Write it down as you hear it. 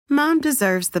Mom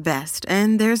deserves the best,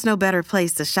 and there's no better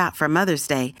place to shop for Mother's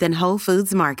Day than Whole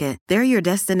Foods Market. They're your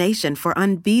destination for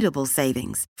unbeatable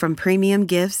savings, from premium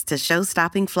gifts to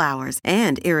show-stopping flowers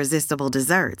and irresistible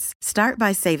desserts. Start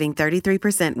by saving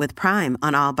 33% with Prime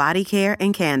on all body care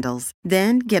and candles.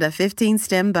 Then get a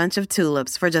 15-stem bunch of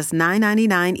tulips for just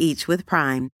 $9.99 each with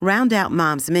Prime. Round out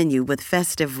Mom's menu with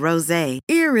festive rosé,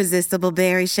 irresistible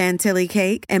berry chantilly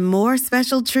cake, and more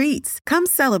special treats. Come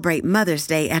celebrate Mother's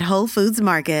Day at Whole Foods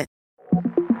Market.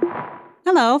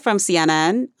 Hello from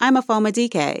CNN. I'm Afoma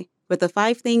DK with the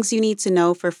 5 things you need to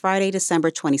know for Friday, December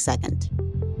 22nd.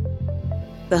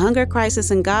 The hunger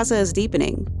crisis in Gaza is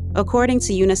deepening. According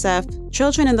to UNICEF,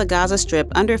 children in the Gaza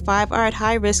Strip under 5 are at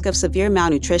high risk of severe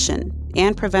malnutrition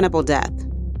and preventable death.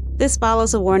 This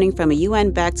follows a warning from a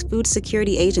UN-backed food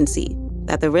security agency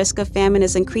that the risk of famine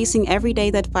is increasing every day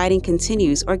that fighting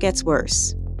continues or gets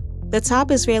worse. The top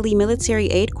Israeli military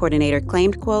aid coordinator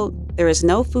claimed, quote, "There is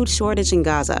no food shortage in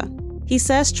Gaza." He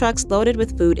says trucks loaded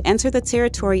with food enter the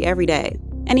territory every day,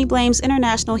 and he blames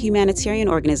international humanitarian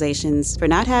organizations for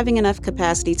not having enough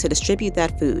capacity to distribute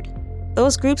that food.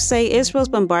 Those groups say Israel's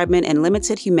bombardment and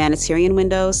limited humanitarian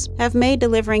windows have made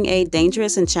delivering aid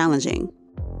dangerous and challenging.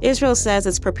 Israel says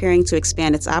it's preparing to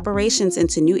expand its operations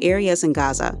into new areas in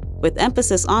Gaza, with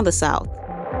emphasis on the south.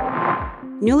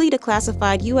 Newly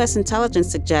declassified U.S. intelligence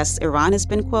suggests Iran has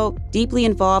been, quote, "deeply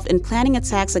involved in planning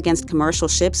attacks against commercial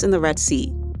ships in the Red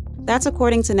Sea." That's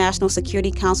according to National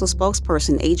Security Council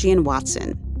spokesperson Adrian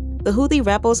Watson. The Houthi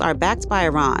rebels are backed by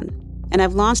Iran and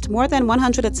have launched more than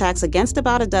 100 attacks against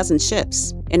about a dozen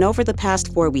ships in over the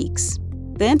past 4 weeks.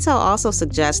 The intel also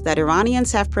suggests that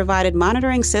Iranians have provided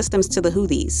monitoring systems to the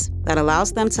Houthis that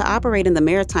allows them to operate in the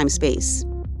maritime space.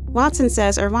 Watson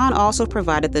says Iran also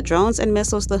provided the drones and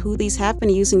missiles the Houthis have been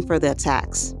using for the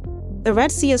attacks. The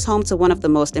Red Sea is home to one of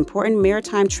the most important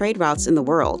maritime trade routes in the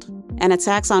world, and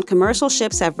attacks on commercial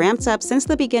ships have ramped up since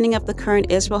the beginning of the current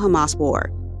Israel-Hamas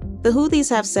war. The Houthis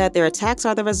have said their attacks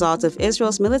are the result of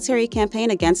Israel's military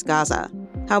campaign against Gaza.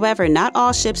 However, not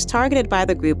all ships targeted by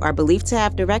the group are believed to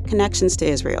have direct connections to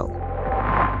Israel.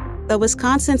 The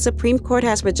Wisconsin Supreme Court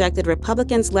has rejected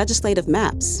Republicans' legislative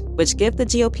maps, which give the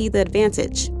GOP the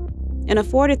advantage. In a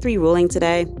 4-3 ruling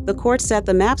today, the court said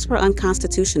the maps were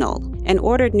unconstitutional and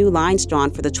ordered new lines drawn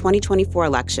for the 2024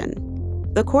 election.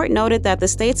 The court noted that the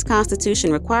state's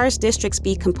constitution requires districts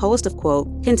be composed of, quote,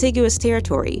 "contiguous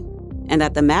territory," and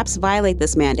that the maps violate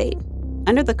this mandate.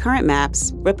 Under the current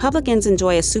maps, Republicans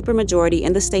enjoy a supermajority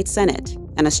in the state Senate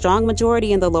and a strong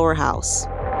majority in the lower house.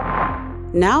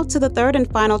 Now to the third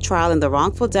and final trial in the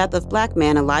wrongful death of Black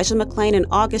man Elijah McClain in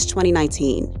August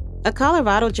 2019. A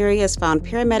Colorado jury has found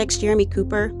paramedics Jeremy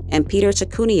Cooper and Peter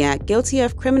Chikuniak guilty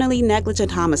of criminally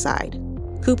negligent homicide.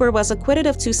 Cooper was acquitted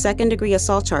of 2 second-degree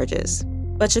assault charges,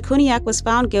 but Chikuniak was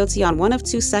found guilty on 1 of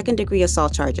 2 second-degree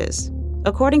assault charges.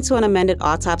 According to an amended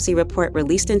autopsy report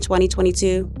released in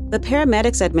 2022, the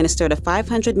paramedics administered a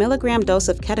 500 milligram dose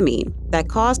of ketamine that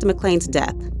caused McClain's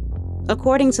death.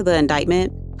 According to the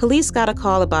indictment, police got a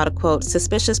call about a, quote,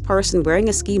 "suspicious person wearing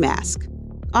a ski mask."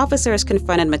 Officers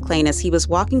confronted McClain as he was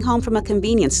walking home from a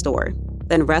convenience store,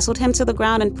 then wrestled him to the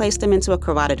ground and placed him into a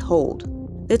carotid hold.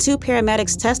 The 2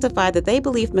 paramedics testified that they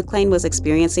believed McClain was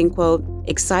experiencing, quote,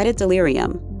 "excited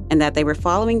delirium," and that they were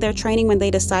following their training when they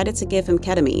decided to give him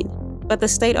ketamine. But the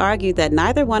state argued that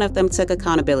neither one of them took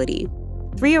accountability.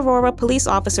 3 Aurora police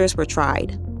officers were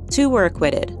tried. 2 were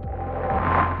acquitted.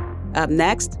 Up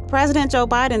next, President Joe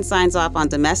Biden signs off on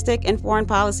domestic and foreign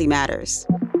policy matters.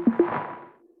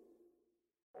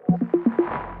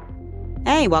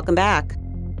 Hey, welcome back.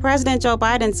 President Joe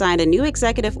Biden signed a new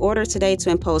executive order today to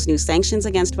impose new sanctions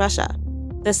against Russia.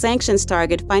 The sanctions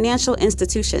target financial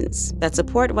institutions that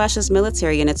support Russia's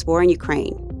military in its war in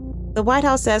Ukraine. The White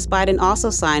House says Biden also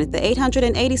signed the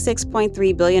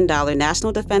 $886.3 billion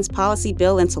National Defense Policy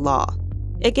Bill into law.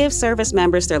 It gives service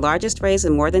members their largest raise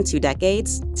in more than 2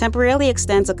 decades, temporarily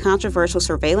extends a controversial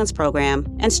surveillance program,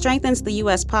 and strengthens the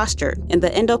U.S. posture in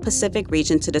the Indo-Pacific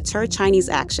region to deter Chinese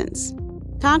actions.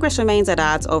 Congress remains at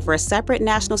odds over a separate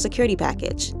national security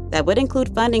package that would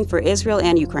include funding for Israel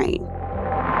and Ukraine.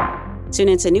 Tune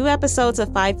into new episodes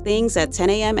of 5 Things at 10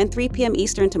 a.m. and 3 p.m.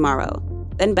 Eastern tomorrow.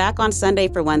 Then back on Sunday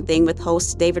for One Thing with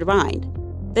host David Rind.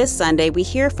 This Sunday, we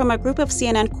hear from a group of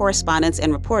CNN correspondents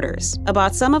and reporters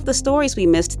about some of the stories we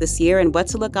missed this year and what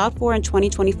to look out for in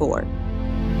 2024.